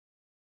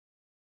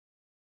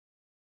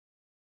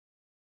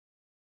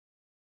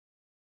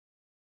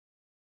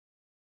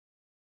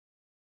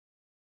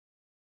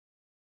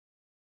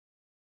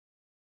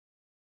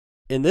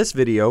In this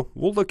video,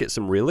 we'll look at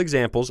some real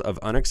examples of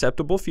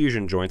unacceptable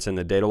fusion joints in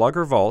the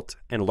DataLogger Vault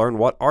and learn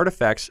what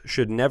artifacts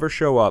should never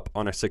show up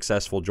on a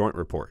successful joint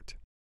report.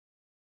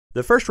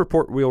 The first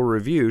report we'll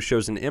review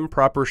shows an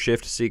improper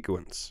shift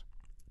sequence.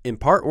 In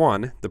Part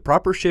 1, the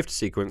proper shift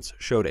sequence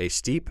showed a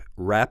steep,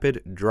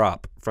 rapid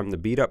drop from the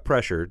beat-up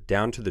pressure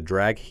down to the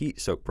drag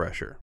heat soak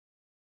pressure.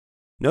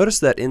 Notice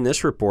that in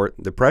this report,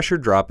 the pressure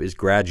drop is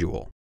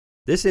gradual.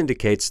 This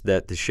indicates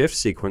that the shift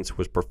sequence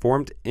was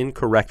performed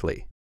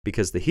incorrectly,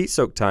 because the heat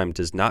soak time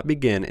does not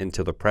begin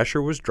until the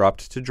pressure was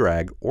dropped to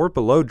drag or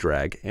below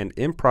drag, and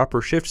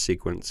improper shift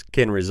sequence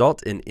can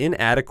result in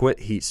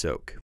inadequate heat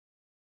soak.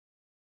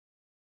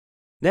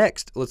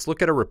 Next, let's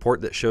look at a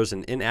report that shows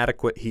an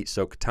inadequate heat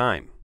soak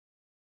time.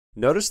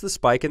 Notice the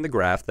spike in the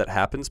graph that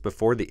happens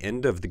before the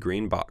end of the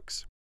green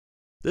box.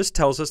 This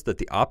tells us that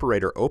the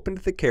operator opened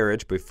the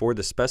carriage before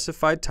the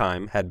specified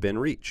time had been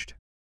reached.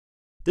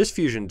 This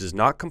fusion does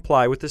not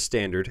comply with the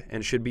standard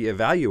and should be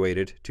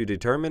evaluated to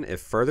determine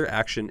if further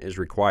action is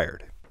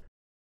required.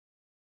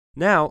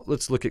 Now,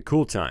 let's look at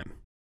cool time.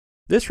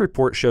 This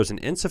report shows an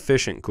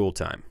insufficient cool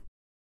time.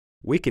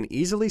 We can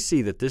easily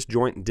see that this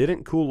joint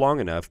didn't cool long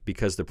enough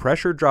because the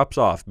pressure drops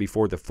off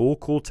before the full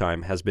cool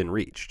time has been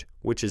reached,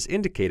 which is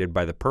indicated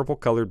by the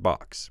purple-colored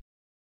box.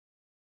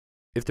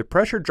 If the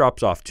pressure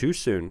drops off too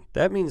soon,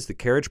 that means the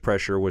carriage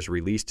pressure was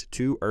released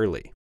too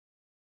early.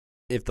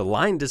 If the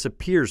line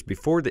disappears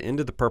before the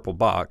end of the purple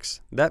box,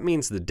 that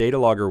means the data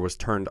logger was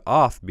turned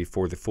off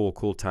before the full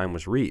cool time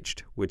was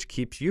reached, which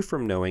keeps you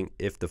from knowing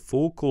if the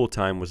full cool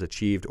time was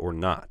achieved or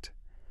not.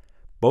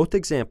 Both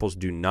examples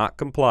do not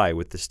comply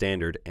with the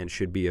standard and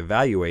should be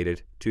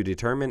evaluated to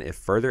determine if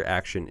further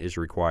action is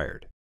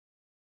required.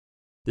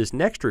 This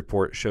next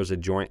report shows a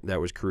joint that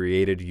was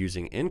created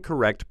using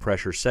incorrect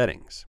pressure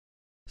settings.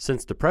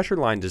 Since the pressure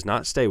line does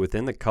not stay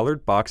within the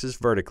colored boxes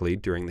vertically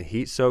during the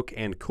heat soak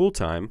and cool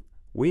time,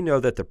 we know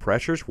that the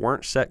pressures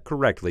weren't set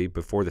correctly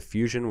before the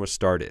fusion was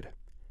started.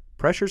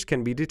 Pressures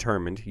can be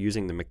determined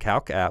using the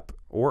McCalc app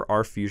or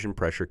our fusion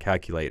pressure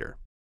calculator.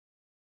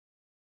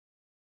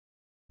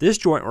 This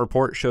joint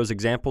report shows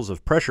examples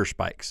of pressure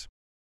spikes.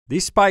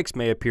 These spikes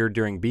may appear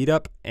during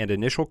beat-up and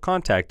initial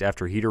contact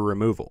after heater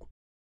removal.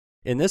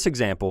 In this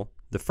example,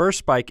 the first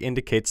spike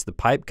indicates the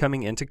pipe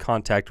coming into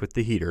contact with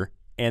the heater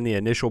and the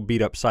initial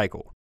beat-up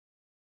cycle.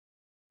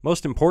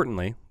 Most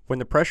importantly, when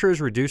the pressure is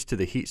reduced to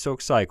the heat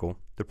soak cycle,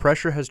 the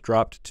pressure has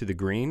dropped to the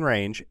green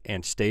range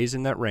and stays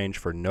in that range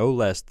for no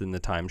less than the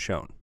time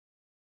shown.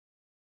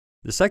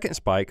 The second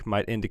spike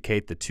might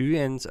indicate the two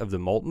ends of the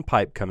molten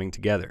pipe coming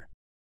together.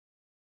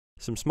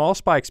 Some small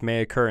spikes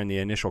may occur in the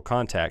initial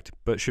contact,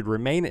 but should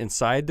remain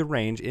inside the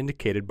range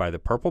indicated by the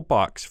purple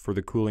box for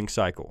the cooling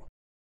cycle.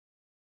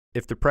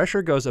 If the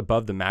pressure goes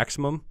above the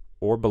maximum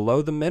or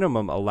below the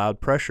minimum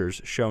allowed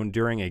pressures shown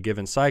during a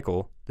given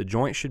cycle, the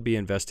joint should be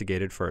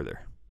investigated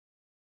further.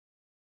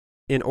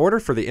 In order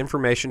for the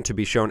information to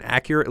be shown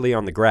accurately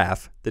on the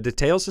graph, the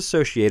details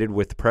associated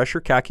with the pressure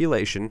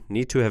calculation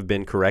need to have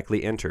been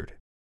correctly entered.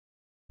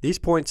 These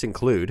points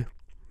include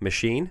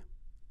machine,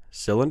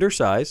 cylinder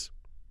size,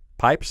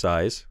 pipe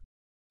size,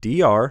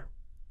 DR,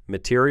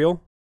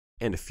 material,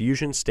 and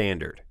fusion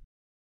standard.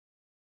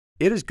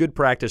 It is good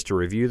practice to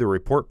review the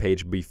report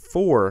page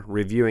before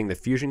reviewing the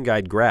fusion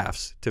guide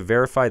graphs to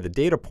verify the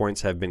data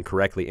points have been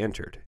correctly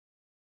entered.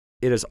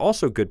 It is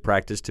also good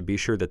practice to be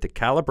sure that the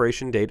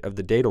calibration date of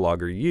the data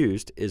logger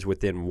used is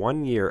within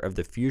 1 year of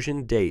the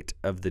fusion date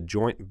of the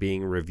joint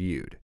being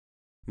reviewed.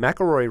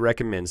 McElroy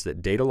recommends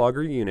that data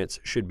logger units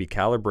should be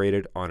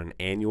calibrated on an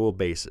annual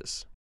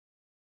basis.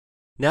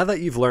 Now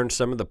that you've learned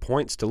some of the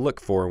points to look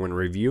for when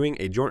reviewing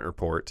a joint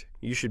report,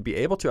 you should be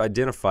able to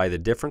identify the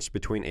difference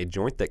between a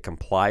joint that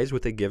complies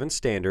with a given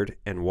standard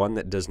and one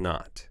that does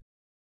not.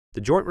 The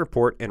joint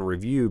report and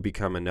review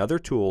become another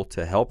tool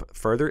to help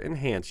further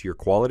enhance your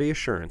quality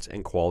assurance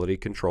and quality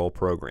control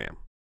program.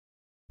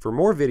 For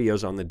more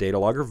videos on the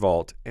DataLogger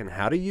Vault and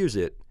how to use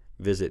it,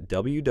 visit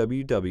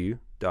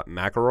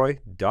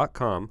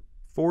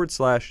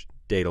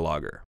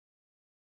www.mcelroy.com/datalogger.